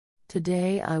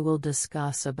Today I will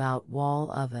discuss about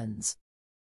wall ovens.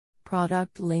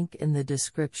 Product link in the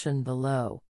description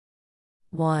below.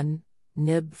 1.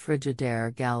 Nib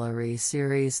Frigidaire Gallery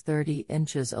Series 30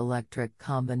 inches Electric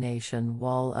Combination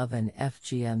Wall Oven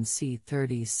FGMC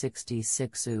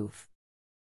 3066 oof.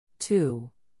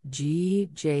 2.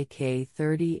 GJK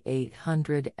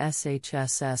 3800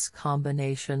 SHSS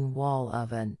Combination Wall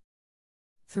Oven.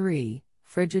 3.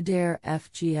 Frigidaire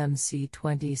FGMC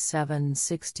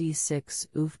 2766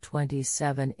 oof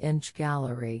 27-inch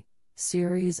Gallery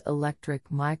Series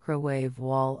Electric Microwave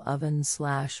Wall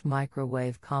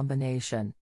Oven/Microwave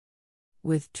Combination.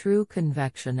 With true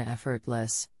convection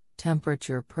effortless,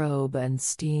 temperature probe and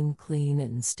steam clean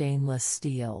in stainless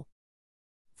steel.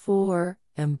 4.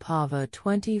 Impava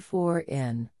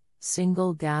 24-in,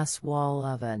 Single Gas Wall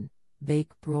Oven,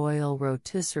 Bake Broil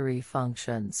Rotisserie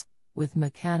Functions, with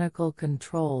mechanical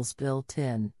controls built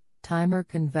in, timer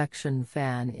convection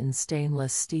fan in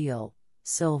stainless steel,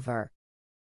 silver.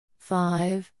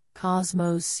 5.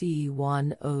 Cosmos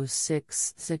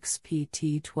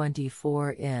C1066PT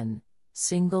 24-in,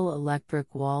 Single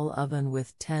Electric Wall Oven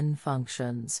with 10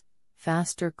 functions,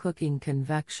 faster cooking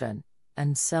convection,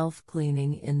 and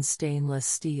self-cleaning in stainless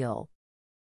steel.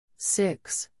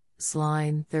 6.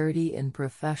 Sline 30-in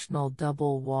Professional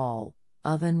Double Wall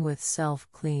Oven with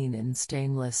self-clean in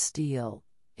stainless steel,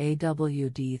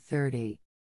 AWD 30.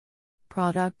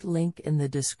 Product link in the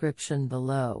description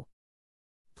below.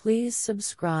 Please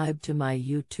subscribe to my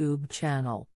YouTube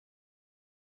channel.